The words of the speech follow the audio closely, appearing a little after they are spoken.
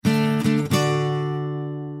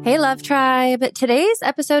Hey, Love Tribe. Today's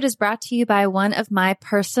episode is brought to you by one of my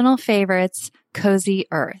personal favorites, Cozy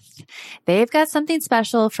Earth. They've got something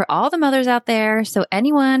special for all the mothers out there. So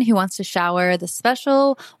anyone who wants to shower the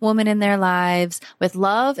special woman in their lives with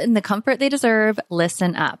love and the comfort they deserve,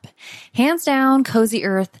 listen up. Hands down, Cozy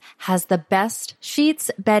Earth has the best sheets,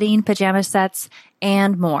 bedding, pajama sets,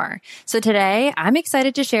 and more. So today, I'm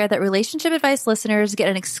excited to share that Relationship Advice listeners get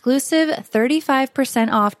an exclusive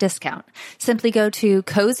 35% off discount. Simply go to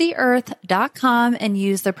CozyEarth.com and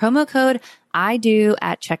use the promo code I do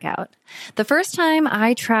at checkout. The first time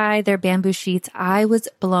I tried their bamboo sheets, I was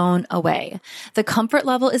blown away. The comfort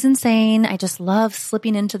level is insane. I just love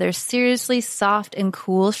slipping into their seriously soft and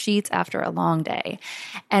cool sheets after a long day.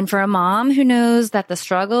 And for a mom who knows that the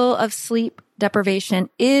struggle of sleep deprivation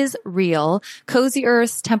is real, Cozy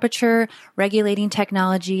Earth's temperature regulating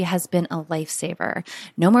technology has been a lifesaver.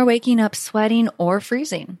 No more waking up sweating or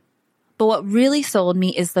freezing. But what really sold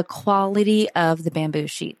me is the quality of the bamboo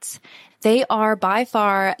sheets. They are by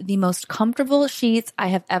far the most comfortable sheets I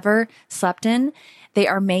have ever slept in. They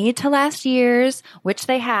are made to last years, which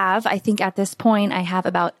they have. I think at this point, I have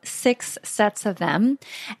about 6 sets of them.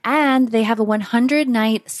 And they have a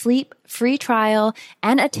 100-night sleep-free trial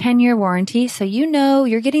and a 10-year warranty. So you know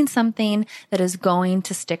you're getting something that is going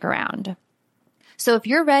to stick around. So if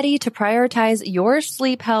you're ready to prioritize your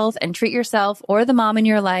sleep health and treat yourself or the mom in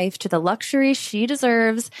your life to the luxury she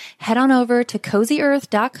deserves, head on over to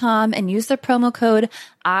CozyEarth.com and use the promo code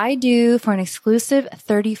I do for an exclusive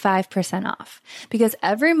 35% off. Because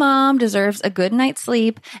every mom deserves a good night's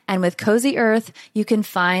sleep, and with Cozy Earth, you can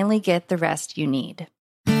finally get the rest you need.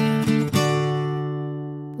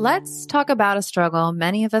 Let's talk about a struggle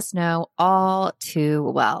many of us know all too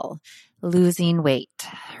well. Losing weight.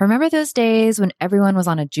 Remember those days when everyone was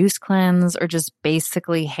on a juice cleanse or just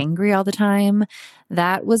basically hangry all the time?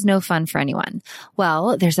 That was no fun for anyone.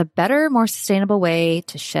 Well, there's a better, more sustainable way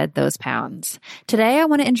to shed those pounds. Today, I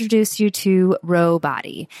want to introduce you to Ro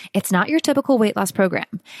Body. It's not your typical weight loss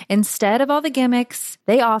program. Instead of all the gimmicks,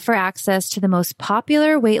 they offer access to the most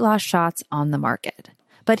popular weight loss shots on the market.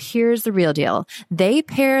 But here's the real deal. They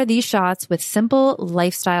pair these shots with simple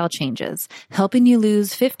lifestyle changes, helping you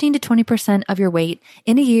lose 15 to 20% of your weight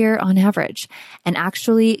in a year on average, and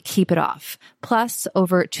actually keep it off. Plus,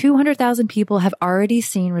 over 200,000 people have already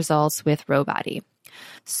seen results with Ro Body.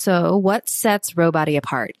 So what sets Ro Body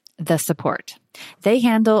apart? The support. They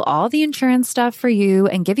handle all the insurance stuff for you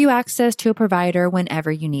and give you access to a provider whenever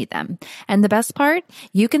you need them. And the best part,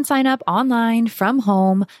 you can sign up online from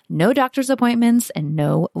home, no doctor's appointments, and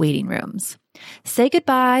no waiting rooms. Say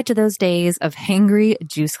goodbye to those days of hangry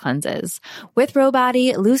juice cleanses. With Ro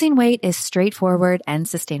Body, losing weight is straightforward and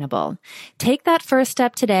sustainable. Take that first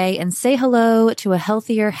step today and say hello to a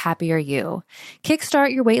healthier, happier you.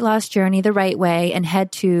 Kickstart your weight loss journey the right way and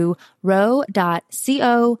head to ro.co/IDO.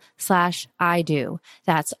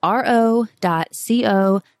 That's ro.co/IDO.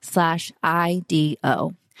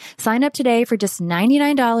 Sign up today for just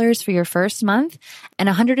 $99 for your first month and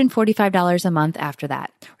 $145 a month after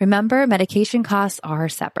that. Remember, medication costs are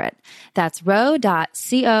separate. That's ro.co/IDO.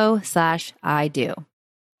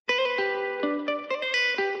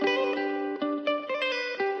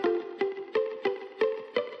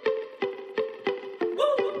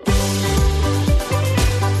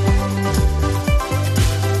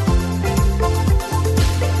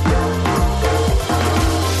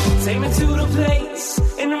 Take me to the place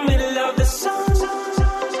in the middle of the sun.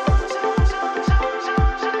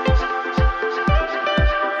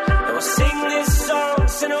 And we'll sing this song,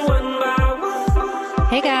 sing it one by one.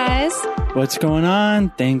 Hey guys. What's going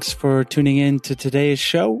on? Thanks for tuning in to today's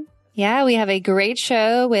show. Yeah, we have a great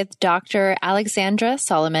show with Dr. Alexandra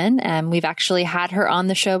Solomon, and we've actually had her on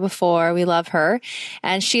the show before. We love her.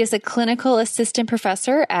 And she is a clinical assistant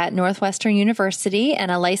professor at Northwestern University and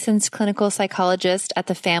a licensed clinical psychologist at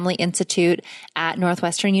the Family Institute at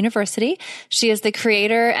Northwestern University. She is the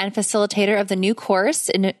creator and facilitator of the new course,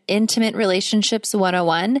 Intimate Relationships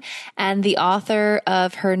 101, and the author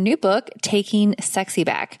of her new book, Taking Sexy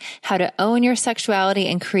Back: How to Own Your Sexuality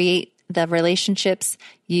and Create the Relationships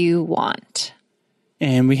You Want.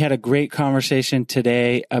 And we had a great conversation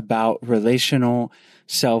today about relational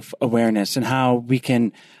self-awareness and how we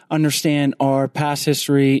can understand our past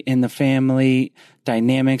history in the family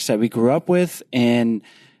dynamics that we grew up with and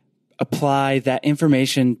apply that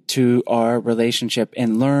information to our relationship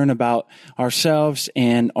and learn about ourselves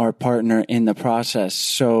and our partner in the process.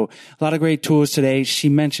 So a lot of great tools today. She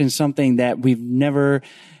mentioned something that we've never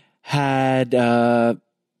had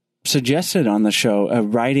suggested on the show, a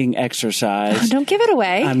writing exercise. Oh, don't give it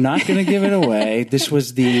away. I'm not going to give it away. This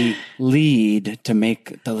was the lead to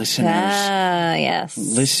make the listeners yes.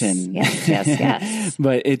 listen. Yes.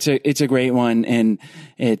 But it's a great one, and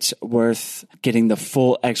it's worth getting the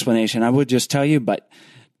full explanation. I would just tell you, but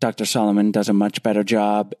Dr. Solomon does a much better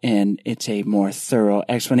job, and it's a more thorough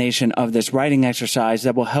explanation of this writing exercise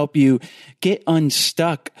that will help you get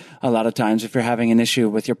unstuck a lot of times if you're having an issue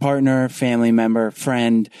with your partner, family member,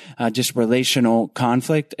 friend, just relational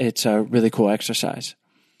conflict. It's a really cool exercise.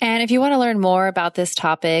 And if you want to learn more about this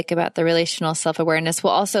topic, about the relational self-awareness,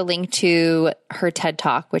 we'll also link to her TED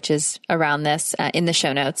Talk, which is around this in the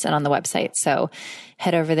show notes and on the website. So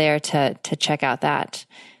head over there to check out that.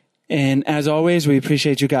 And as always, we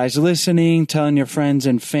appreciate you guys listening, telling your friends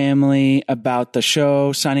and family about the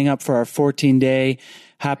show, signing up for our 14-day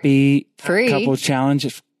happy free couple challenge.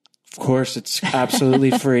 Of course, it's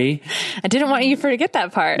absolutely free. I didn't want you to forget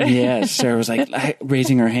that part. Yes, Sarah was like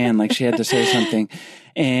raising her hand like she had to say something.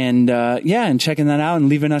 And and checking that out and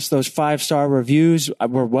leaving us those 5-star reviews.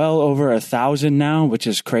 We're well over 1,000 now, which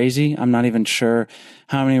is crazy. I'm not even sure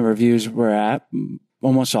how many reviews we're at.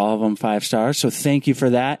 Almost all of them 5 stars. So thank you for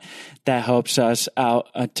that. That helps us out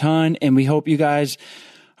a ton. And we hope you guys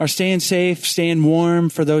are staying safe, staying warm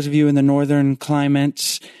for those of you in the northern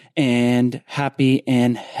climates, and happy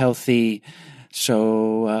and healthy.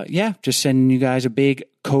 So just sending you guys a big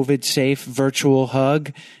COVID safe virtual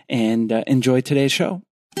hug, and enjoy today's show.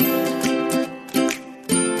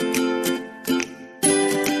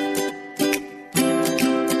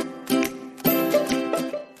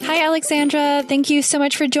 Alexandra, thank you so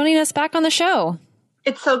much for joining us back on the show.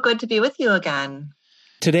 It's so good to be with you again.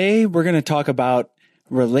 Today, we're going to talk about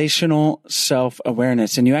relational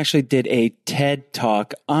self-awareness, and you actually did a TED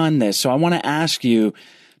Talk on this. So I want to ask you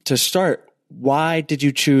to start, why did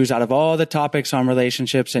you choose, out of all the topics on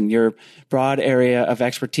relationships and your broad area of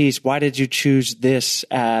expertise, why did you choose this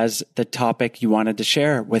as the topic you wanted to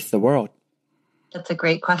share with the world? That's a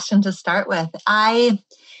great question to start with.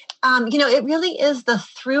 It really is the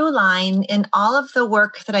through line in all of the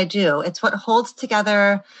work that I do. It's what holds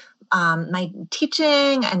together my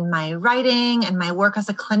teaching and my writing and my work as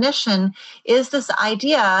a clinician, is this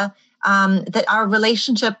idea that our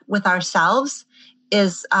relationship with ourselves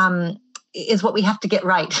is what we have to get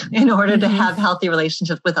right in order to have healthy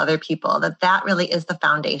relationships with other people. That really is the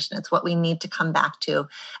foundation. It's what we need to come back to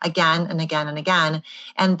again and again and again.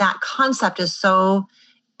 And that concept is so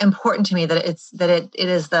important to me that it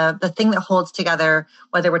is the thing that holds together,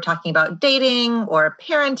 whether we're talking about dating or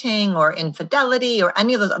parenting or infidelity or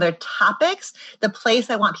any of those other topics. The place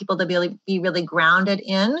I want people to be really grounded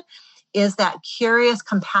in is that curious,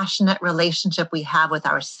 compassionate relationship we have with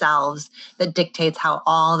ourselves that dictates how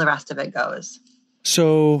all the rest of it goes.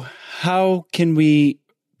 So how can we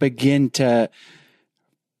begin to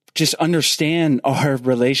just understand our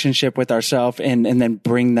relationship with ourselves and then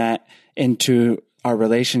bring that into our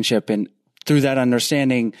relationship? And through that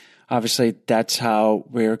understanding, obviously, that's how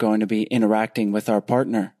we're going to be interacting with our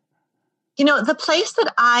partner. The place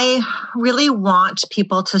that I really want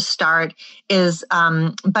people to start is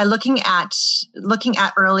by looking at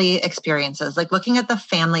early experiences, like looking at the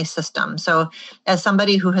family system. So as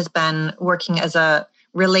somebody who has been working as a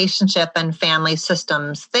relationship and family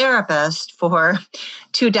systems therapist for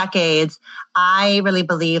 2 decades, I really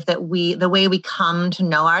believe that the way we come to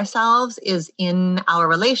know ourselves is in our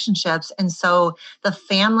relationships. And so the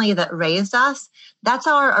family that raised us, that's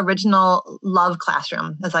our original love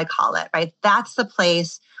classroom, as I call it, right? That's the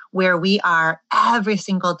place where we are every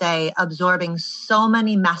single day absorbing so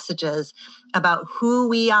many messages about who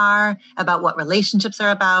we are, about what relationships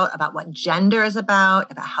are about what gender is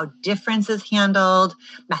about how difference is handled,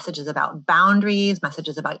 messages about boundaries,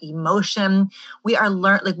 messages about emotion.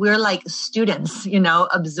 We're like students,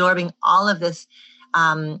 absorbing all of this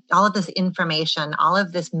information, all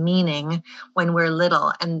of this meaning when we're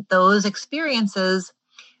little. And those experiences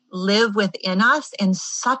live within us in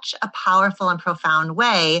such a powerful and profound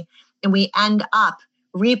way. And we end up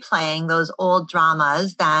replaying those old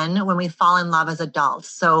dramas then when we fall in love as adults.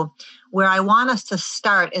 So where I want us to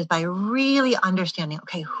start is by really understanding,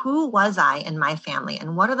 okay, who was I in my family?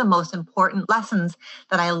 And what are the most important lessons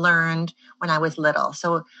that I learned when I was little?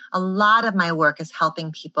 So a lot of my work is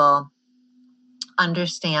helping people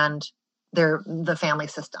understand the family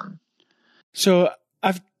system. So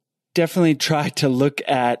I've definitely tried to look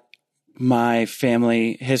at my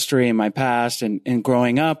family history and my past and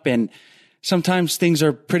growing up, and sometimes things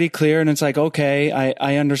are pretty clear and it's like, okay,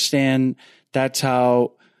 I understand that's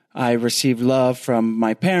how I received love from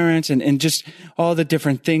my parents and just all the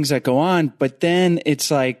different things that go on. But then it's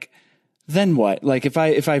like then what? Like if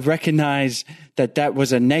I recognize that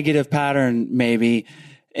was a negative pattern, maybe,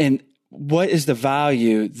 and what is the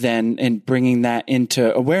value then in bringing that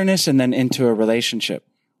into awareness and then into a relationship?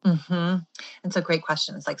 Mm-hmm. It's a great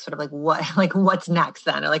question. It's like sort of like what, like what's next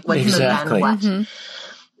then, or like what's Exactly. the then what? Mm-hmm.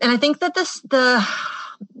 And I think that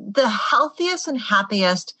the healthiest and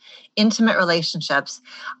happiest intimate relationships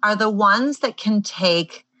are the ones that can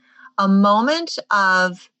take a moment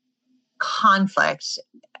of conflict,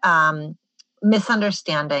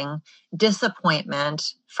 misunderstanding,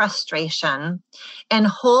 disappointment, frustration, and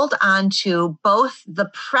hold on to both the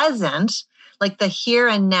present, like the here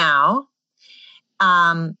and now,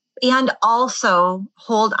 and also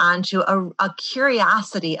hold on to a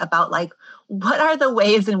curiosity about like, what are the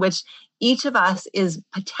ways in which each of us is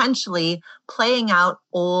potentially playing out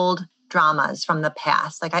old dramas from the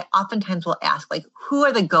past? Like I oftentimes will ask, like, who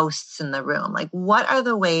are the ghosts in the room? Like, what are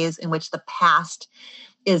the ways in which the past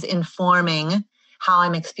is informing how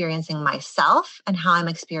I'm experiencing myself and how I'm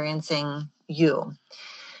experiencing you?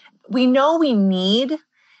 We know we need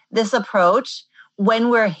this approach when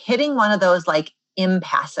we're hitting one of those like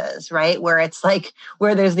impasses, right? Where it's like,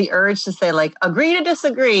 where there's the urge to say like, agree to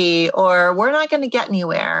disagree, or we're not going to get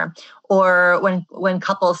anywhere. Or when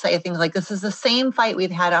couples say things like, this is the same fight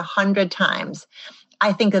we've had 100 times.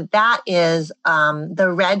 I think that is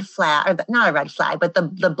the red flag, or not a red flag, but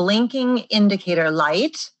the blinking indicator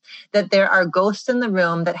light that there are ghosts in the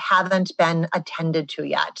room that haven't been attended to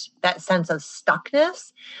yet. That sense of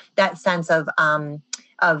stuckness, that sense of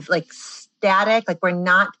like static, like we're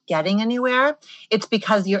not getting anywhere. It's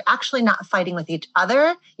because you're actually not fighting with each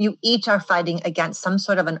other. You each are fighting against some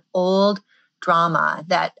sort of an old drama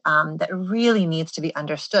that really needs to be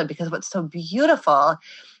understood. Because what's so beautiful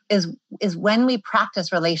is when we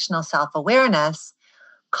practice relational self-awareness,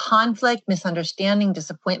 conflict, misunderstanding,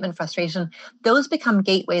 disappointment, frustration, those become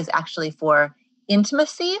gateways actually for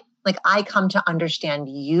intimacy. Like I come to understand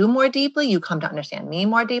you more deeply, you come to understand me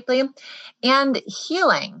more deeply, and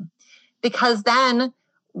healing. Because then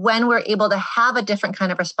when we're able to have a different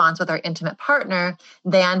kind of response with our intimate partner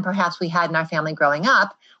than perhaps we had in our family growing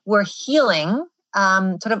up, we're healing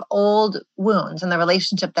sort of old wounds. And the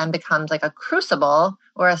relationship then becomes like a crucible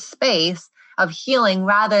or a space of healing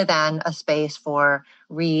rather than a space for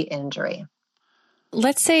re-injury.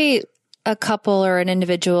 Let's say a couple or an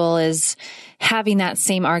individual is having that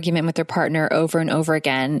same argument with their partner over and over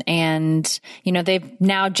again. And, you know, they've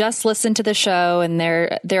now just listened to the show and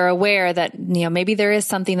they're aware that, you know, maybe there is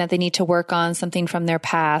something that they need to work on, something from their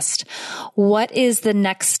past. What is the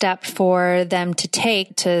next step for them to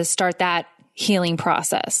take to start that healing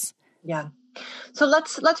process? Yeah. So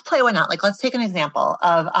let's play one out. Like, let's take an example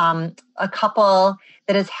of a couple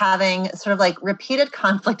that is having sort of like repeated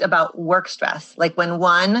conflict about work stress. Like when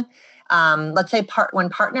one, let's say when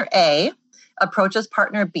partner A approaches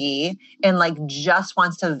partner B and like just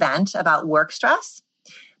wants to vent about work stress,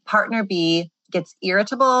 partner B gets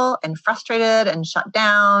irritable and frustrated and shut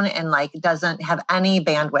down and like doesn't have any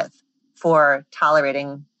bandwidth for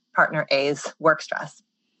tolerating partner A's work stress.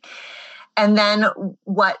 And then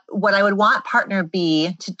what I would want partner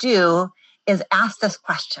B to do is ask this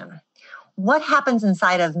question: what happens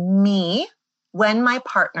inside of me when my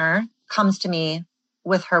partner comes to me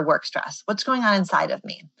with her work stress? What's going on inside of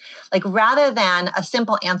me? Like, rather than a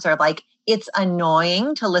simple answer of like, it's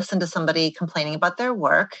annoying to listen to somebody complaining about their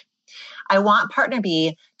work, I want partner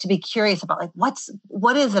B to be curious about like,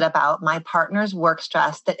 what is it about my partner's work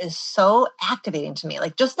stress that is so activating to me?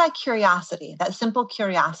 Like just that curiosity, that simple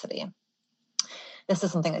curiosity. This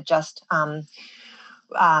is something that just, I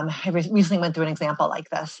recently went through an example like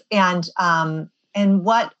this. And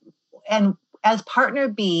as partner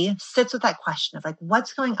B sits with that question of like,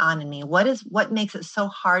 what's going on in me? What makes it so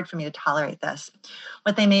hard for me to tolerate this?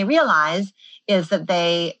 What they may realize is that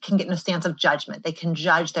they can get in a stance of judgment. They can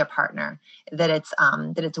judge their partner, that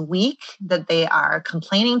it's weak, that they are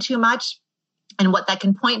complaining too much. And what that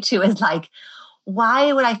can point to is like,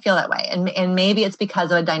 why would I feel that way? And maybe it's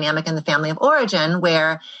because of a dynamic in the family of origin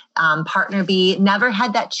where partner B never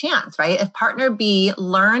had that chance, right? If partner B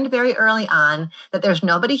learned very early on that there's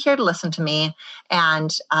nobody here to listen to me and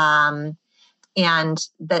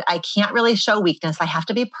that I can't really show weakness, I have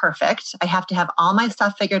to be perfect. I have to have all my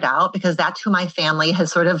stuff figured out because that's who my family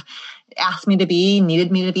has sort of asked me to be,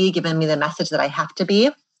 needed me to be, given me the message that I have to be.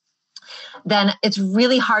 Then it's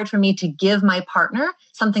really hard for me to give my partner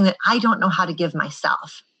something that I don't know how to give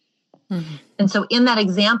myself. Mm-hmm. And so in that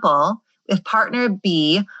example, if partner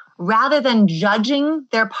B, rather than judging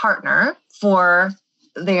their partner for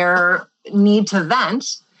their need to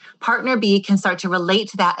vent, partner B can start to relate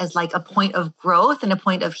to that as like a point of growth and a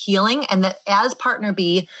point of healing. And that as partner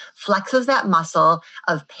B flexes that muscle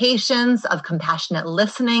of patience, of compassionate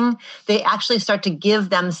listening, they actually start to give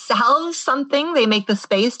themselves something. They make the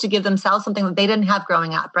space to give themselves something that they didn't have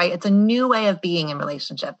growing up, right? It's a new way of being in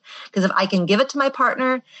relationship. Because if I can give it to my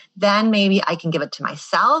partner, then maybe I can give it to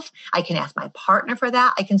myself. I can ask my partner for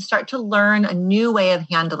that. I can start to learn a new way of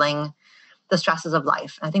handling the stresses of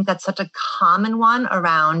life. And I think that's such a common one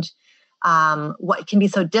around what can be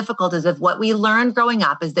so difficult is if what we learned growing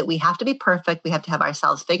up is that we have to be perfect. We have to have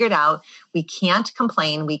ourselves figured out. We can't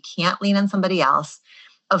complain. We can't lean on somebody else.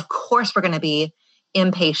 Of course, we're going to be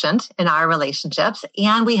impatient in our relationships,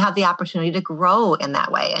 and we have the opportunity to grow in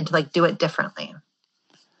that way and to like do it differently.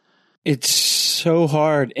 It's so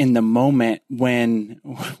hard in the moment when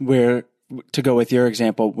we're, to go with your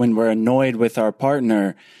example, when we're annoyed with our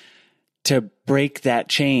partner, to break that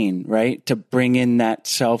chain, right? To bring in that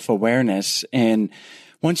self-awareness. And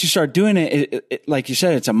once you start doing it, like you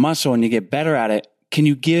said, it's a muscle and you get better at it. Can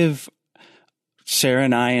you give Sarah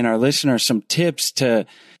and I and our listeners some tips to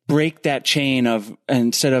break that chain of,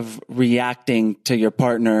 instead of reacting to your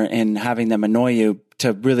partner and having them annoy you,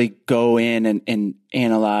 to really go in and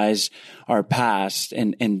analyze our past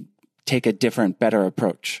and take a different, better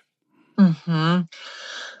approach? Mm-hmm.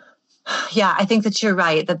 Yeah, I think that you're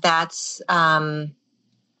right, that's that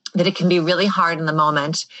it can be really hard in the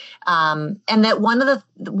moment. And that one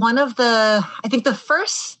of the, I think the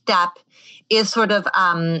first step is sort of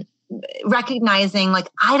recognizing like,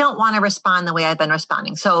 I don't want to respond the way I've been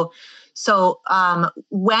responding. So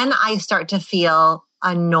when I start to feel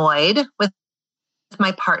annoyed with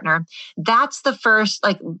my partner, that's the first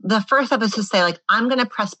step is to say like, I'm going to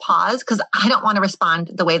press pause because I don't want to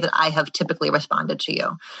respond the way that I have typically responded to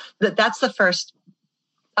you. That's the first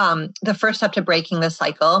step to breaking the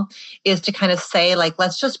cycle is to kind of say like,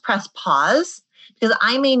 let's just press pause because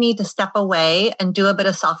I may need to step away and do a bit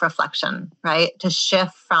of self-reflection, right? To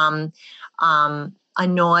shift from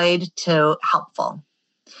annoyed to helpful.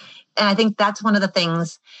 And I think that's one of the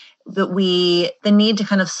things that the need to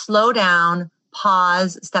kind of slow down,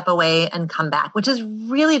 pause, step away, and come back, which is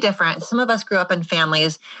really different. Some of us grew up in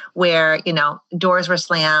families where, doors were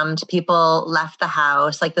slammed, people left the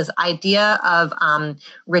house. Like this idea of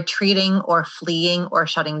retreating or fleeing or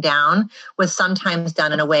shutting down was sometimes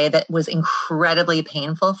done in a way that was incredibly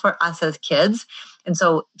painful for us as kids. And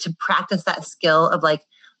so to practice that skill of like,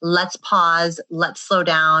 let's pause, let's slow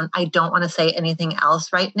down. I don't want to say anything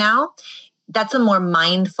else right now. That's a more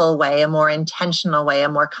mindful way, a more intentional way, a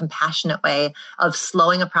more compassionate way of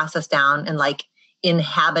slowing a process down and like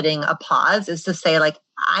inhabiting a pause is to say like,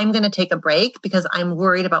 I'm going to take a break because I'm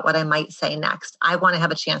worried about what I might say next. I want to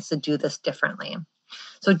have a chance to do this differently.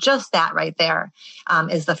 So just that right there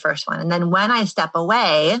is the first one. And then when I step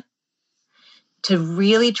away to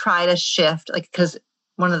really try to shift, like, because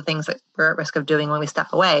one of the things that we're at risk of doing when we step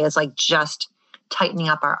away is like just tightening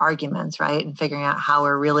up our arguments, right? And figuring out how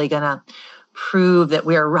we're really going to prove that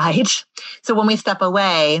we're right. So when we step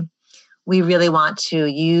away, we really want to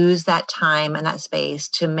use that time and that space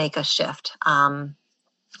to make a shift. One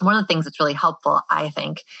of the things that's really helpful, I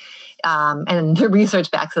think, and the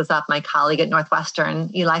research backs this up, my colleague at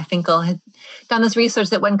Northwestern, Eli Finkel, had done this research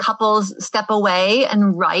that when couples step away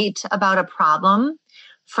and write about a problem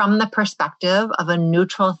from the perspective of a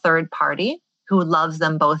neutral third party who loves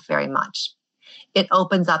them both very much, it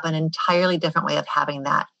opens up an entirely different way of having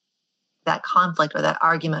that conflict or that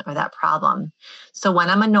argument or that problem. So when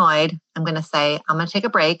I'm annoyed, I'm going to say, I'm going to take a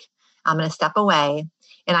break. I'm going to step away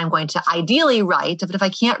and I'm going to ideally write. But if I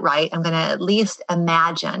can't write, I'm going to at least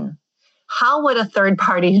imagine how would a third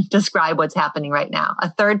party describe what's happening right now? A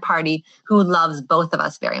third party who loves both of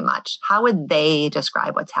us very much. How would they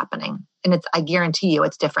describe what's happening? And I guarantee you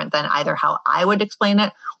it's different than either how I would explain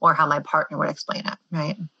it or how my partner would explain it,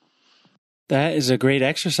 right? That is a great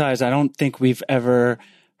exercise. I don't think we've ever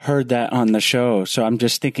heard that on the show. So I'm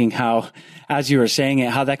just thinking how, as you were saying it,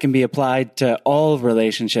 how that can be applied to all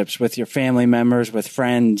relationships with your family members, with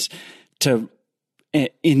friends, and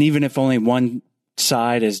even if only one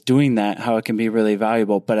side is doing that, how it can be really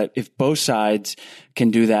valuable. But if both sides can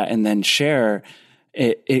do that and then share,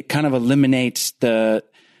 it kind of eliminates the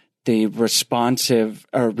responsive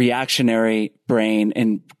or reactionary brain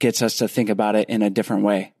and gets us to think about it in a different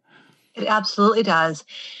way. It absolutely does.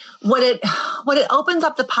 What it opens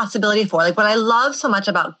up the possibility for, like what I love so much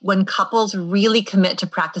about when couples really commit to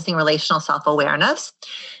practicing relational self-awareness,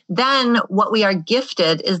 then what we are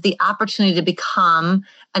gifted is the opportunity to become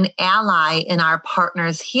an ally in our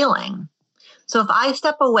partner's healing. So if I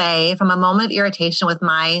step away from a moment of irritation with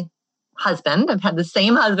my husband. I've had the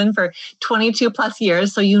same husband for 22 plus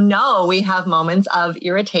years. So, we have moments of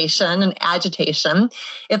irritation and agitation.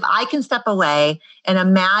 If I can step away and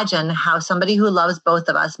imagine how somebody who loves both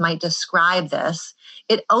of us might describe this,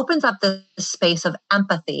 it opens up this space of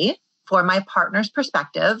empathy for my partner's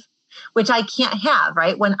perspective, which I can't have,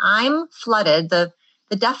 right? When I'm flooded, the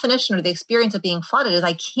definition or the experience of being flooded is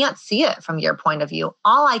I can't see it from your point of view.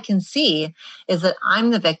 All I can see is that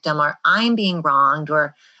I'm the victim, or I'm being wronged,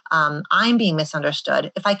 or I'm being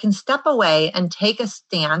misunderstood. If I can step away and take a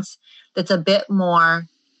stance that's a bit more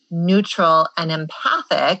neutral and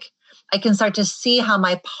empathic, I can start to see how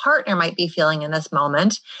my partner might be feeling in this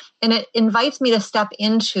moment. And it invites me to step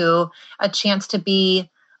into a chance to be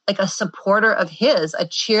like a supporter of his, a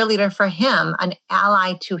cheerleader for him, an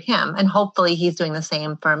ally to him. And hopefully he's doing the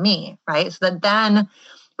same for me, right? So that then,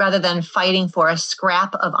 rather than fighting for a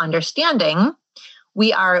scrap of understanding,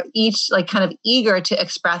 we are each like kind of eager to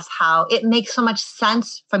express how it makes so much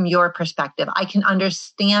sense from your perspective. I can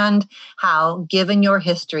understand how, given your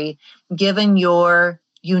history, given your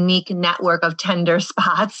unique network of tender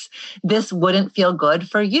spots, this wouldn't feel good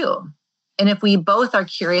for you. And if we both are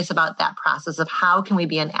curious about that process of how can we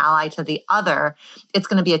be an ally to the other, it's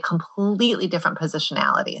going to be a completely different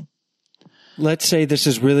positionality. Let's say this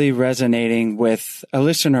is really resonating with a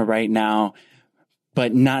listener right now,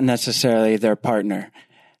 but not necessarily their partner.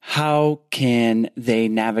 How can they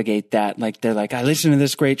navigate that? Like they're like, I listened to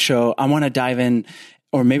this great show. I want to dive in,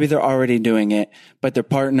 or maybe they're already doing it, but their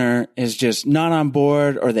partner is just not on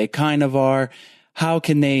board, or they kind of are. How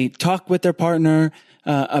can they talk with their partner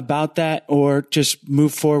about that, or just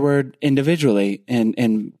move forward individually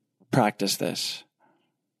and practice this?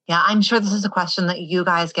 Yeah, I'm sure this is a question that you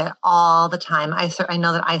guys get all the time. I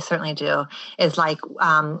know that I certainly do. Is like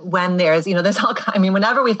when there's, there's all,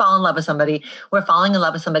 whenever we fall in love with somebody, we're falling in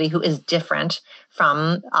love with somebody who is different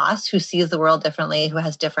from us, who sees the world differently, who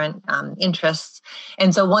has different interests.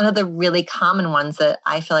 And so one of the really common ones that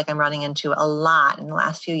I feel like I'm running into a lot in the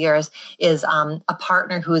last few years is a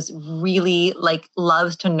partner who's really like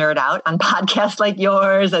loves to nerd out on podcasts like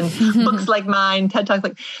yours and books like mine, TED Talks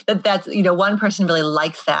like that. That's, one person really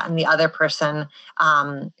likes that and the other person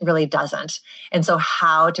really doesn't. And so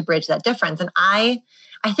how to bridge that difference. And I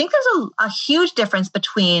think there's a huge difference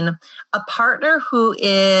between a partner who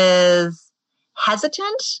is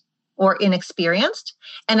hesitant or inexperienced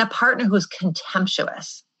and a partner who's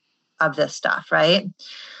contemptuous of this stuff, right?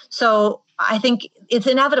 So I think it's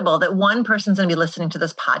inevitable that one person's going to be listening to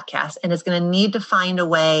this podcast and is going to need to find a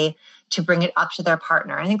way to bring it up to their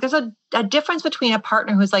partner. I think there's a difference between a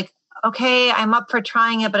partner who's like, okay, I'm up for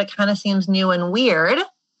trying it, but it kind of seems new and weird,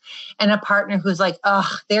 and a partner who's like,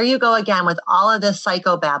 oh, there you go again with all of this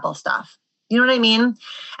psychobabble stuff. You know what I mean? And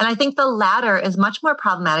I think the latter is much more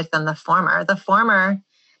problematic than the former. The former,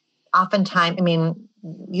 oftentimes,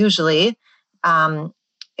 usually, there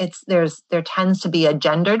tends to be a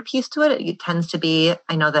gendered piece to it. It tends to be,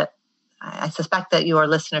 I suspect that your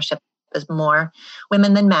listenership is more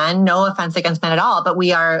women than men. No offense against men at all, but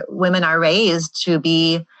women are raised to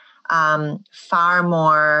be far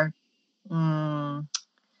more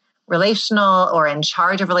relational or in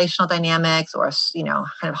charge of relational dynamics or, kind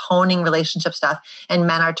of honing relationship stuff. And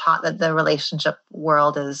men are taught that the relationship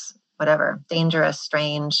world is whatever, dangerous,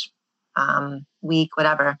 strange, weak,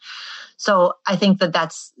 whatever. So I think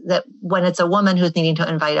that when it's a woman who's needing to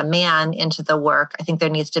invite a man into the work, I think there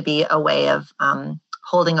needs to be a way of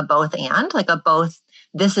holding a both and, like a both,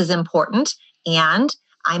 this is important, and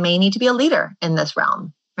I may need to be a leader in this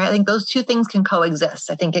realm. Right? I think those two things can coexist.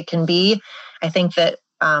 I think that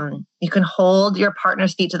you can hold your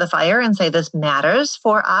partner's feet to the fire and say, this matters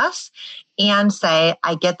for us, and say,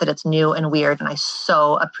 I get that it's new and weird, and I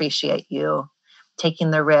so appreciate you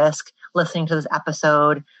taking the risk, listening to this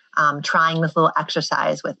episode, trying this little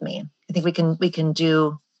exercise with me. I think we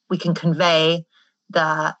can convey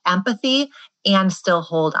the empathy and still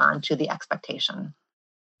hold on to the expectation.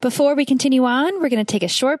 Before we continue on, we're going to take a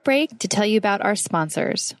short break to tell you about our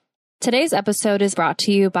sponsors. Today's episode is brought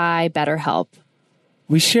to you by BetterHelp.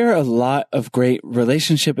 We share a lot of great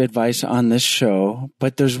relationship advice on this show,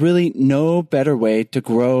 but there's really no better way to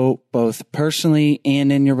grow both personally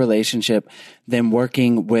and in your relationship than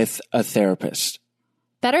working with a therapist.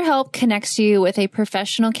 BetterHelp connects you with a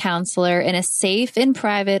professional counselor in a safe and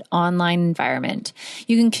private online environment.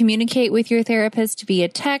 You can communicate with your therapist via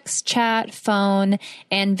text, chat, phone,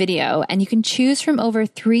 and video, and you can choose from over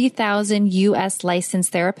 3,000 U.S.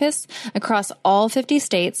 licensed therapists across all 50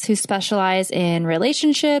 states who specialize in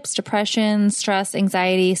relationships, depression, stress,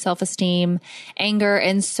 anxiety, self-esteem, anger,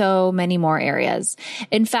 and so many more areas.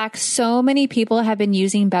 In fact, so many people have been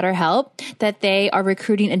using BetterHelp that they are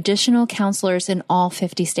recruiting additional counselors in all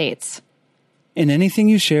 50 states. And anything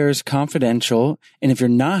you share is confidential. And if you're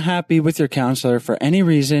not happy with your counselor for any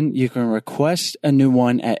reason, you can request a new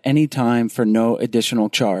one at any time for no additional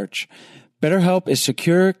charge. BetterHelp is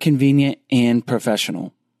secure, convenient, and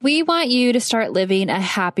professional. We want you to start living a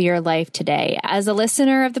happier life today. As a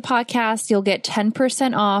listener of the podcast, you'll get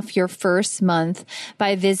 10% off your first month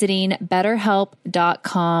by visiting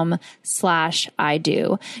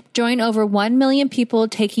betterhelp.com/ido. Join over 1 million people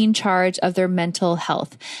taking charge of their mental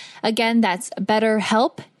health. Again, that's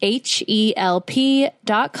BetterHelp,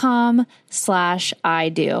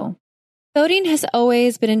 HELP.com/ido. Voting has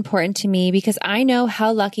always been important to me because I know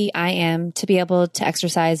how lucky I am to be able to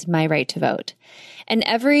exercise my right to vote. And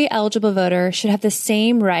every eligible voter should have the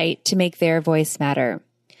same right to make their voice matter.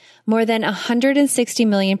 More than 160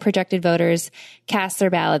 million projected voters cast their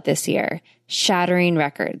ballot this year, shattering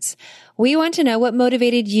records. We want to know what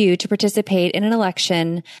motivated you to participate in an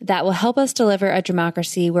election that will help us deliver a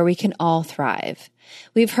democracy where we can all thrive.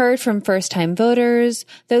 We've heard from first-time voters,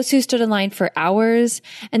 those who stood in line for hours,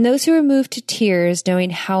 and those who were moved to tears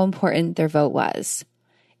knowing how important their vote was.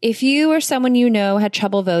 If you or someone you know had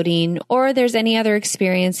trouble voting, or there's any other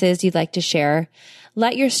experiences you'd like to share,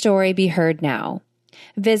 let your story be heard now.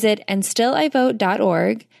 Visit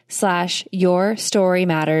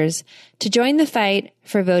andstillivote.org/yourstorymatters to join the fight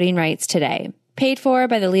for voting rights today. Paid for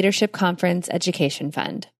by the Leadership Conference Education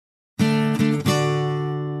Fund.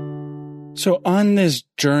 So on this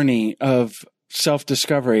journey of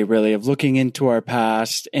self-discovery, really, of looking into our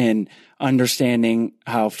past and understanding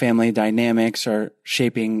how family dynamics are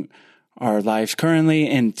shaping our lives currently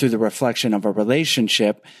and through the reflection of a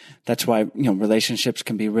relationship. That's why, relationships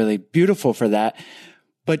can be really beautiful for that.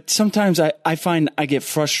 But sometimes I find I get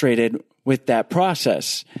frustrated with that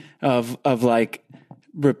process of like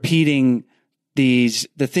repeating the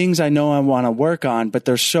things I know I want to work on, but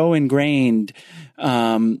they're so ingrained,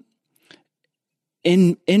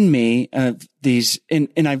 in me, and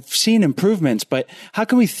I've seen improvements, but how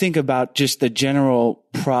can we think about just the general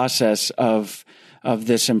process of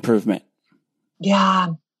this improvement? Yeah.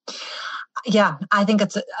 I think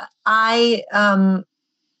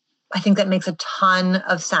I think that makes a ton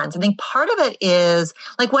of sense. I think part of it is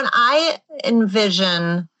like when I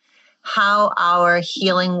envision how our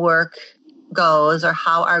healing work goes or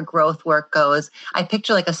how our growth work goes, I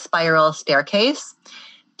picture like a spiral staircase.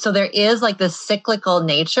 So there is like this cyclical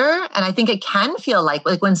nature. And I think it can feel like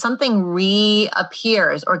when something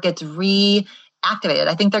reappears or gets reactivated,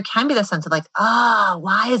 I think there can be the sense of like,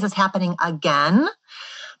 why is this happening again?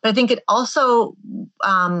 But I think it also,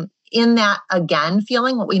 in that again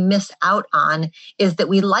feeling, what we miss out on is that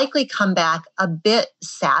we likely come back a bit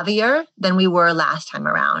savvier than we were last time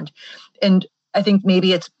around. And I think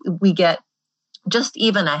maybe we get just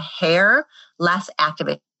even a hair less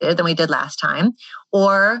activated than we did last time,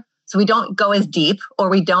 or so we don't go as deep, or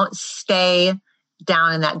we don't stay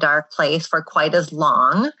down in that dark place for quite as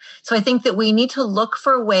long. So I think that we need to look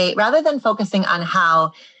for a way, rather than focusing on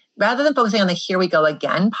the here we go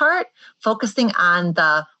again part, focusing on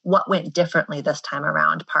the what went differently this time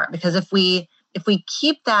around part. Because if we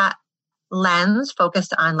keep that lens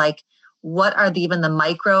focused on like what are even the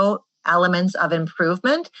micro elements of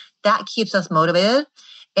improvement, that keeps us motivated.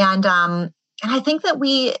 And I think that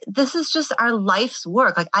this is just our life's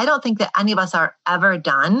work. Like, I don't think that any of us are ever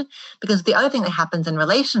done, because the other thing that happens in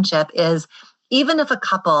relationship is even if a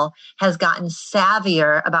couple has gotten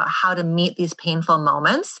savvier about how to meet these painful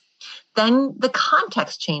moments, then the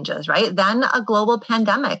context changes, right? Then a global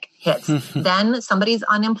pandemic hits. Then somebody's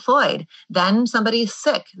unemployed. Then somebody's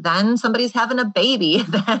sick. Then somebody's having a baby.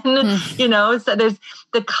 Then, so there's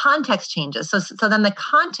the context changes. So then the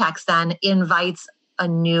context then invites a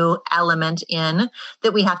new element in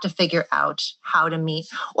that we have to figure out how to meet,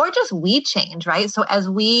 or just we change, right? So as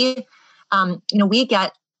we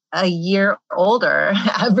get a year older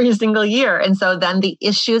every single year. And so then the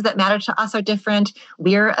issues that matter to us are different.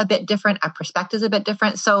 We're a bit different. Our perspective is a bit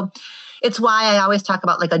different. So it's why I always talk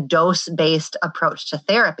about like a dose-based approach to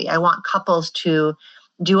therapy. I want couples to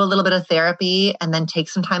do a little bit of therapy and then take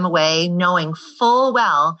some time away, knowing full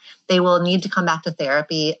well they will need to come back to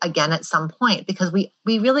therapy again at some point, because we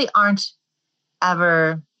really aren't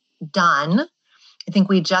ever done. I think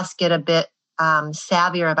we just get a bit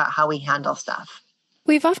savvier about how we handle stuff.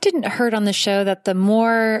 We've often heard on the show that the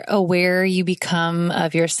more aware you become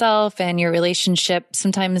of yourself and your relationship,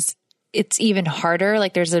 sometimes it's even harder.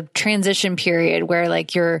 Like there's a transition period where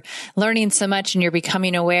like you're learning so much and you're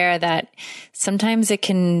becoming aware that sometimes it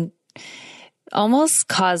can almost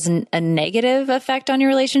cause a negative effect on your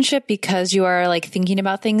relationship because you are like thinking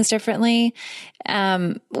about things differently.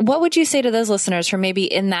 What would you say to those listeners who are maybe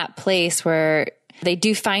in that place where they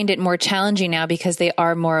do find it more challenging now because they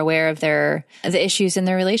are more aware of the issues in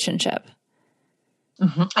their relationship?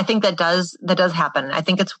 Mm-hmm. I think that does happen. I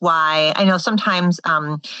think it's why I know sometimes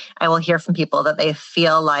I will hear from people that they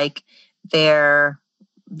feel like their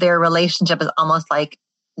relationship is almost like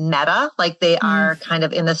meta, like they are kind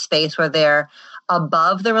of in the space where they're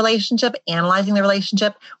above the relationship, analyzing the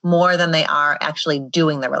relationship more than they are actually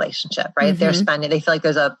doing the relationship, right? Mm-hmm. They feel like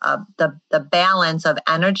there's the balance of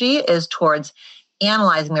energy is towards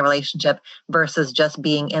analyzing the relationship versus just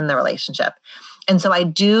being in the relationship. And so I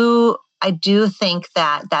do think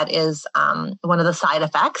that is one of the side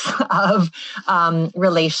effects of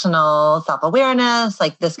relational self-awareness,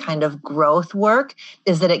 like this kind of growth work,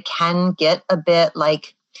 is that it can get a bit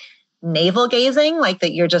like navel gazing, like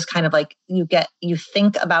that you're just kind of like, you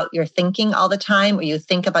think about your thinking all the time, or you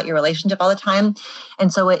think about your relationship all the time.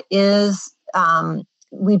 And so it is,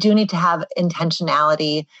 we do need to have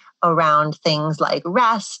intentionality around things like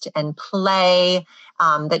rest and play,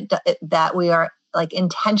 that we are like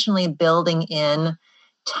intentionally building in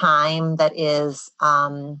time that is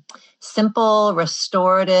simple,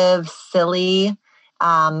 restorative, silly,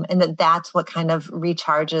 and that's what kind of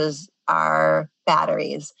recharges our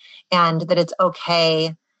batteries, and that it's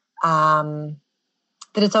okay,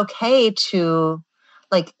 to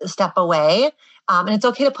like step away, and it's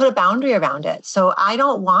okay to put a boundary around it. So I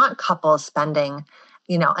don't want couples spending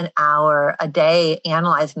an hour a day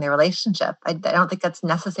analyzing their relationship. I don't think that's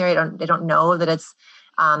necessary. I don't know that it's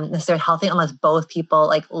necessarily healthy unless both people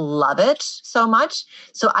like love it so much.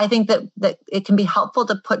 So I think that it can be helpful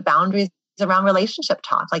to put boundaries around relationship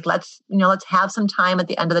talk. Like let's have some time at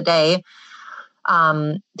the end of the day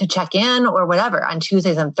to check in or whatever. On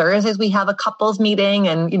Tuesdays and Thursdays, we have a couples meeting,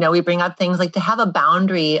 and, we bring up things like to have a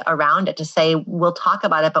boundary around it, to say, we'll talk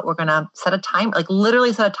about it, but we're going to set a time, like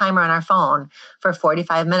literally set a timer on our phone for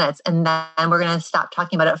 45 minutes. And then we're going to stop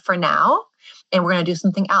talking about it for now. And we're going to do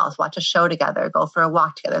something else, watch a show together, go for a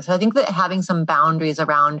walk together. So I think that having some boundaries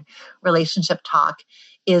around relationship talk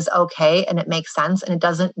is okay. And it makes sense. And it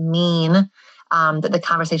doesn't mean that the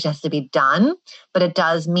conversation has to be done, but it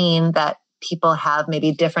does mean that people have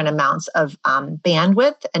maybe different amounts of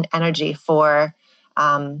bandwidth and energy for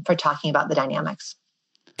talking about the dynamics.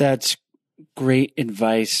 That's great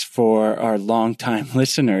advice for our longtime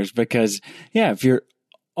listeners, because if you're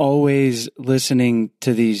always listening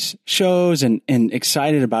to these shows and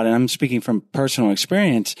excited about it, I'm speaking from personal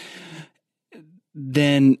experience,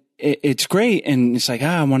 then it's great. And it's like,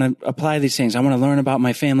 I want to apply these things. I want to learn about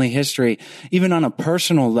my family history, even on a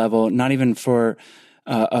personal level, not even for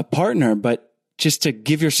a partner, but just to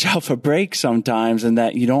give yourself a break sometimes, and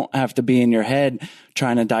that you don't have to be in your head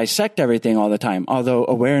trying to dissect everything all the time. Although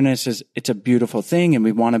awareness it's a beautiful thing and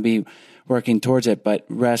we want to be working towards it, but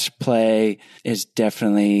rest, play is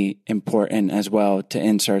definitely important as well to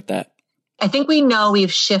insert that. I think we know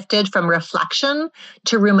we've shifted from reflection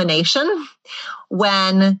to rumination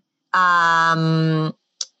when we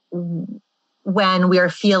are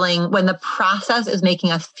feeling, when the process is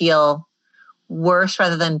making us feel worse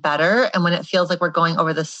rather than better, and when it feels like we're going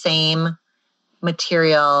over the same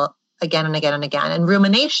material again and again and again. And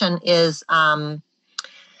rumination is, I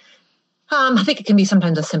think it can be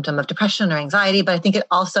sometimes a symptom of depression or anxiety, but I think it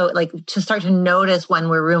also, like, to start to notice when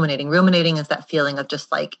we're ruminating. Ruminating is that feeling of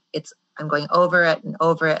just like, I'm going over it and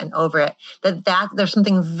over it and over it. That there's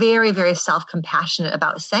something very, very self-compassionate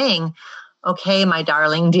about saying, okay, my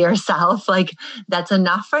darling, dear self, like that's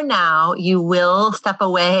enough for now. You will step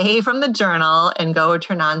away from the journal and go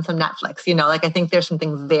turn on some Netflix. I think there's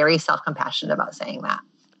something very self-compassionate about saying that.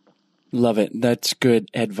 Love it. That's good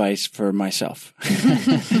advice for myself.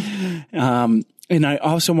 And I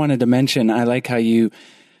also wanted to mention, I like how you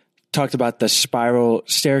talked about the spiral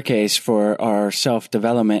staircase for our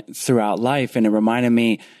self-development throughout life. And it reminded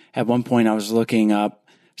me, at one point I was looking up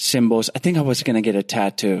symbols. I think I was going to get a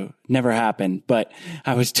tattoo. Never happened, but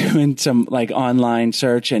I was doing some like online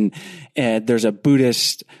search, and there's a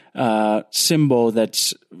Buddhist symbol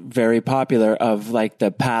that's very popular of like the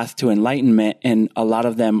path to enlightenment. And a lot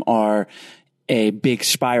of them are a big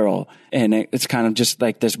spiral, and it's kind of just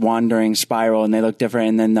like this wandering spiral, and they look different.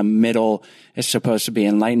 And then the middle is supposed to be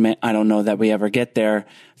enlightenment. I don't know that we ever get there.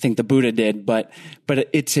 I think the Buddha did, but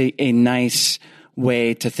it's a nice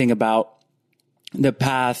way to think about the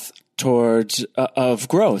path towards of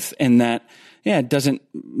growth, and that, it doesn't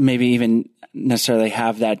maybe even necessarily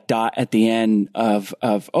have that dot at the end of,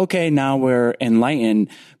 okay, now we're enlightened,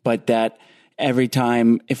 but that every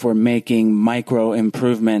time, if we're making micro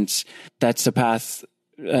improvements, that's the path,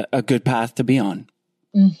 a good path to be on.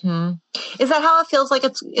 Mm-hmm. Is that how it feels like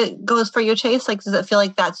it goes for you, Chase? Like, does it feel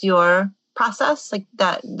like that's your process? Like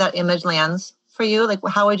that image lands for you? Like,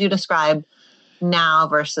 how would you describe now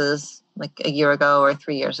versus like a year ago or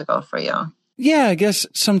 3 years ago for you? Yeah, I guess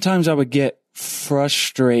sometimes I would get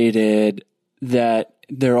frustrated that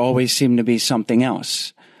there always seemed to be something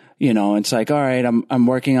else. It's like, all right, I'm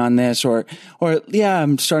working on this, or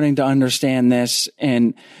I'm starting to understand this,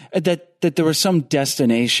 and that there was some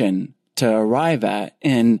destination to arrive at,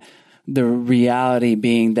 and the reality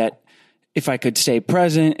being that if I could stay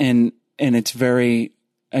present, and it's very,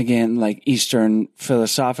 again, like Eastern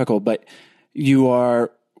philosophical, but you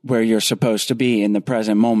are where you're supposed to be in the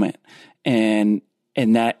present moment, and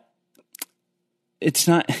that it's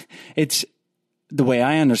the way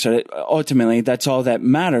I understood it, ultimately, that's all that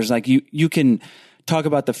matters. Like you can talk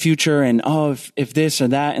about the future and, if this or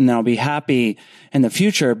that, and then I'll be happy in the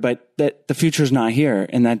future, but that the future's not here,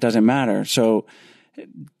 and that doesn't matter. So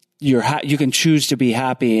you can choose to be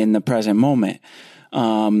happy in the present moment.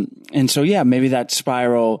 And so, maybe that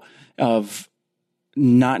spiral of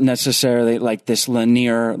not necessarily like this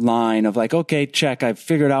linear line of like, okay, check, I've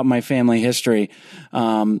figured out my family history,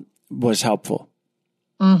 was helpful.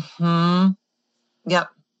 Mm-hmm. Yep.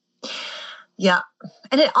 Yeah.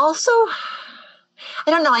 And it also,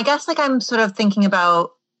 I don't know, I guess like I'm sort of thinking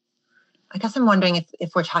about, I guess I'm wondering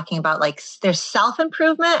if we're talking about like, there's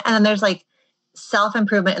self-improvement and then there's like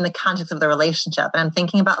self-improvement in the context of the relationship. And I'm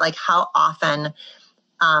thinking about like how often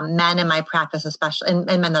men in my practice, especially, and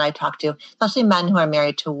men that I talk to, especially men who are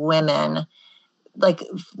married to women, like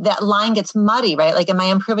that line gets muddy, right? Like, am I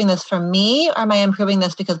improving this for me, or am I improving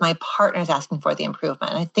this because my partner is asking for the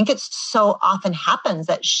improvement? And I think it so often happens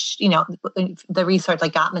that, the research,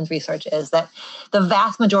 like Gottman's research, is that the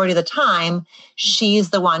vast majority of the time, she's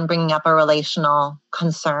the one bringing up a relational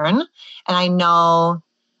concern. And I know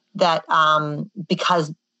that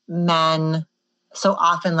because men so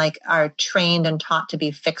often like are trained and taught to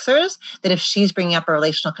be fixers, that if she's bringing up a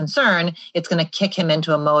relational concern, it's going to kick him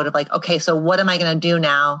into a mode of like, okay, so what am I going to do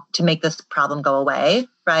now to make this problem go away?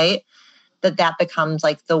 Right. That becomes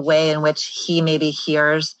like the way in which he maybe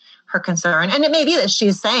hears her concern. And it may be that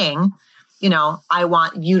she's saying, I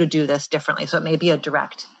want you to do this differently. So it may be a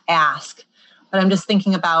direct ask, but I'm just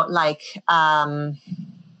thinking about like, I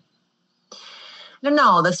don't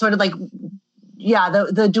know, the sort of like,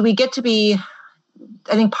 do we get to be,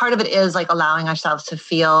 I think part of it is like allowing ourselves to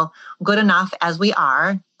feel good enough as we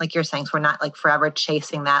are, like you're saying, so we're not like forever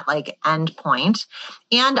chasing that like end point,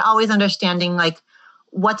 and always understanding like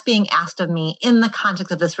what's being asked of me in the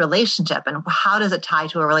context of this relationship, and how does it tie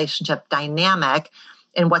to a relationship dynamic,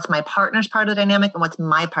 and what's my partner's part of the dynamic and what's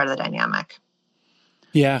my part of the dynamic.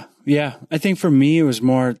 Yeah. I think for me, it was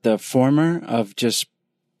more the former of just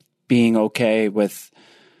being okay with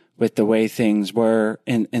the way things were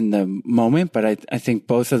in the moment. But I think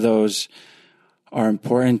both of those are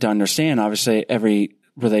important to understand. Obviously, every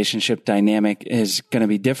relationship dynamic is going to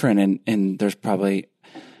be different, and there's probably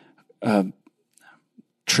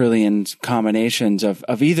trillions combinations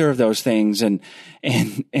of either of those things, and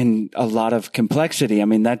a lot of complexity. I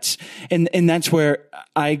mean, that's where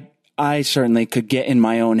I certainly could get in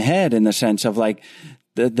my own head, in the sense of like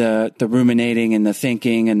the ruminating and the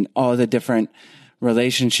thinking and all the different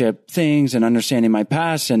relationship things, and understanding my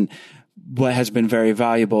past. And what has been very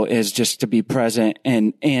valuable is just to be present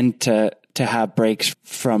and to have breaks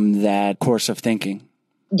from that course of thinking.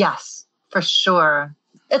 Yes, for sure.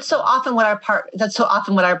 That's so often what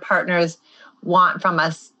our partners want from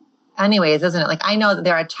us anyways, isn't it? Like, I know that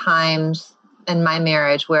there are times in my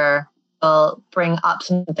marriage where they'll bring up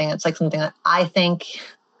something that's like something that I think,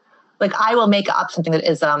 like, I will make up something that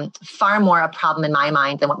is far more a problem in my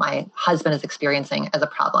mind than what my husband is experiencing as a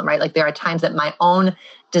problem, right? Like, there are times that my own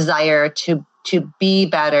desire to be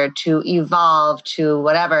better, to evolve, to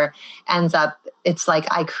whatever, ends up, it's like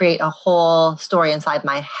I create a whole story inside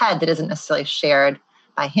my head that isn't necessarily shared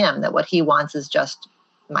by him, that what he wants is just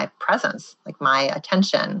my presence, like my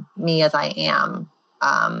attention, me as I am,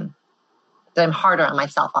 that I'm harder on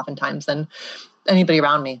myself oftentimes than anybody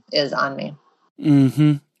around me is on me.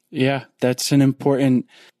 Mm-hmm. Yeah, that's an important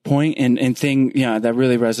point and thing, that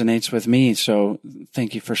really resonates with me. So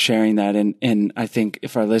thank you for sharing that. And I think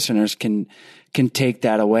if our listeners can take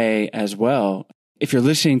that away as well, if you're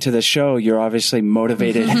listening to the show, you're obviously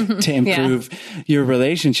motivated to improve your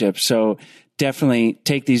relationship. So definitely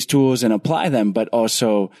take these tools and apply them, but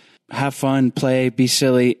also have fun, play, be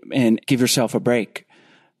silly, and give yourself a break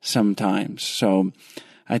sometimes. So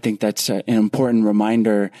I think that's an important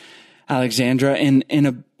reminder, Alexandra, and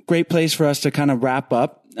a great place for us to kind of wrap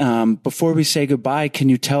up. Before we say goodbye, can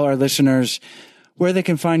you tell our listeners where they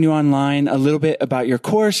can find you online, a little bit about your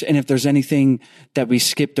course, and if there's anything that we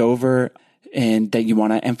skipped over and that you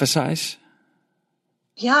want to emphasize?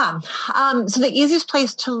 Yeah. So the easiest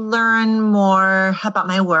place to learn more about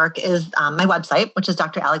my work is my website, which is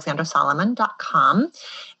dralexandrasolomon.com.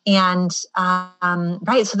 And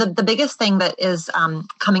right, so the biggest thing that is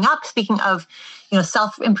coming up, speaking of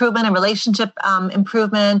self-improvement and relationship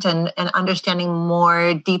improvement and understanding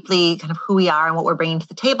more deeply kind of who we are and what we're bringing to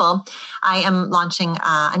the table, I am launching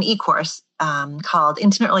an e-course called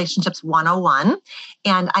Intimate Relationships 101.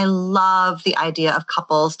 And I love the idea of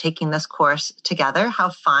couples taking this course together. How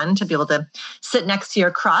fun to be able to sit next to your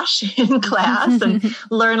crush in class and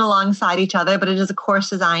learn alongside each other. But it is a course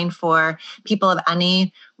designed for people of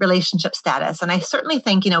any relationship status. And I certainly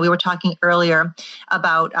think, we were talking earlier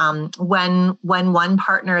about when one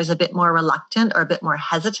partner is a bit more reluctant or a bit more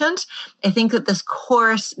hesitant. I think that this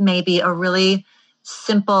course may be a really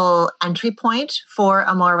simple entry point for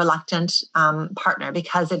a more reluctant partner,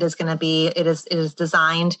 because it is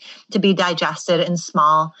designed to be digested in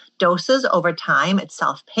small doses over time. It's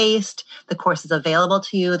self-paced. The course is available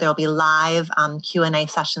to you. There'll be live Q&A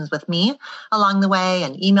sessions with me along the way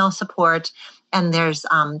and email support. And there's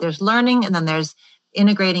learning, and then there's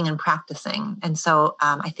integrating and practicing. And so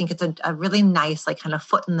I think it's a really nice, kind of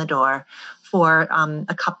foot in the door for a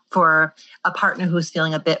partner who's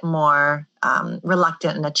feeling a bit more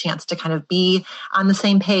reluctant, and a chance to kind of be on the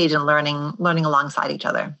same page and learning alongside each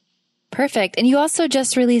other. Perfect. And you also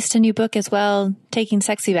just released a new book as well, Taking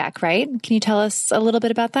Sexy Back, right? Can you tell us a little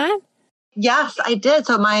bit about that? Yes, I did.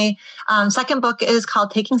 So my second book is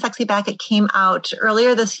called Taking Sexy Back. It came out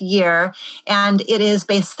earlier this year, and it is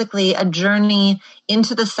basically a journey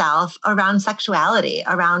into the self around sexuality,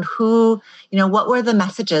 around what were the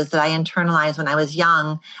messages that I internalized when I was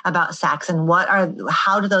young about sex, and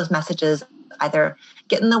how do those messages either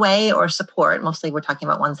get in the way or support? Mostly we're talking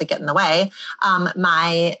about ones that get in the way,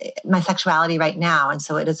 my sexuality right now. And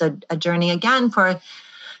so it is a journey again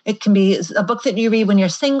it can be a book that you read when you're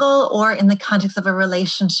single or in the context of a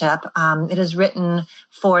relationship. It is written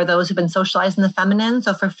for those who've been socialized in the feminine.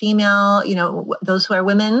 So for female, those who are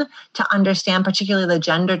women, to understand particularly the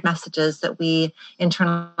gendered messages that we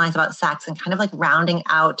internalize about sex, and kind of rounding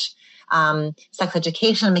out sex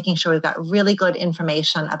education, making sure we've got really good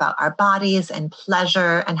information about our bodies and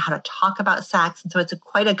pleasure and how to talk about sex. And so it's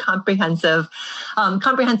quite a comprehensive book.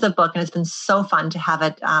 And it's been so fun to have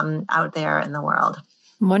it out there in the world.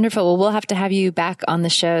 Wonderful. Well, we'll have to have you back on the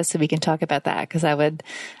show so we can talk about that, because I would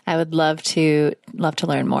love to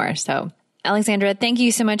learn more. So, Alexandra, thank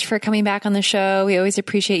you so much for coming back on the show. We always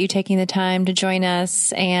appreciate you taking the time to join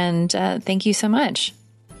us, and thank you so much.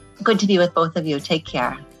 Good to be with both of you. Take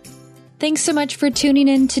care. Thanks so much for tuning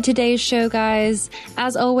in to today's show, guys.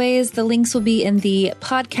 As always, the links will be in the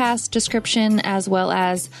podcast description, as well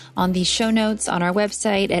as on the show notes on our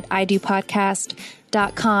website at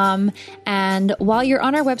idopodcast.com. And while you're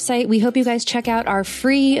on our website, we hope you guys check out our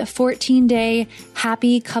free 14-day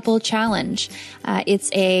Happy Couple Challenge. It's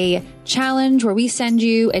a challenge where we send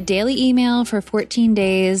you a daily email for 14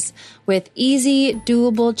 days with easy,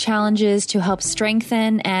 doable challenges to help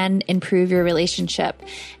strengthen and improve your relationship.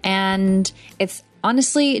 And it's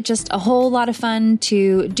honestly just a whole lot of fun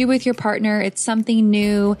to do with your partner. It's something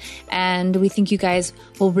new, and we think you guys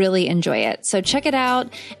will really enjoy it. So check it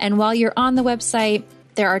out. And while you're on the website,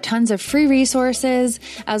 there are tons of free resources,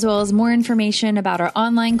 as well as more information about our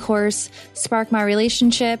online course, Spark My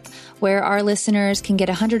Relationship, where our listeners can get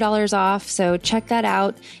 $100 off. So check that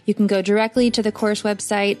out. You can go directly to the course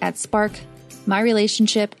website at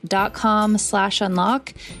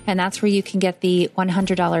sparkmyrelationship.com/unlock. And that's where you can get the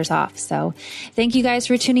 $100 off. So thank you guys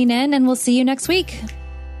for tuning in, and we'll see you next week.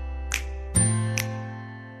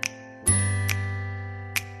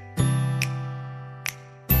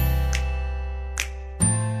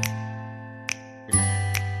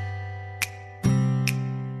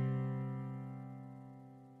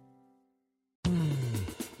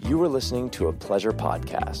 You were listening to a Pleasure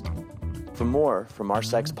Podcast. For more from our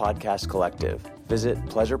Sex Podcast Collective, visit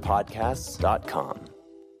pleasurepodcasts.com.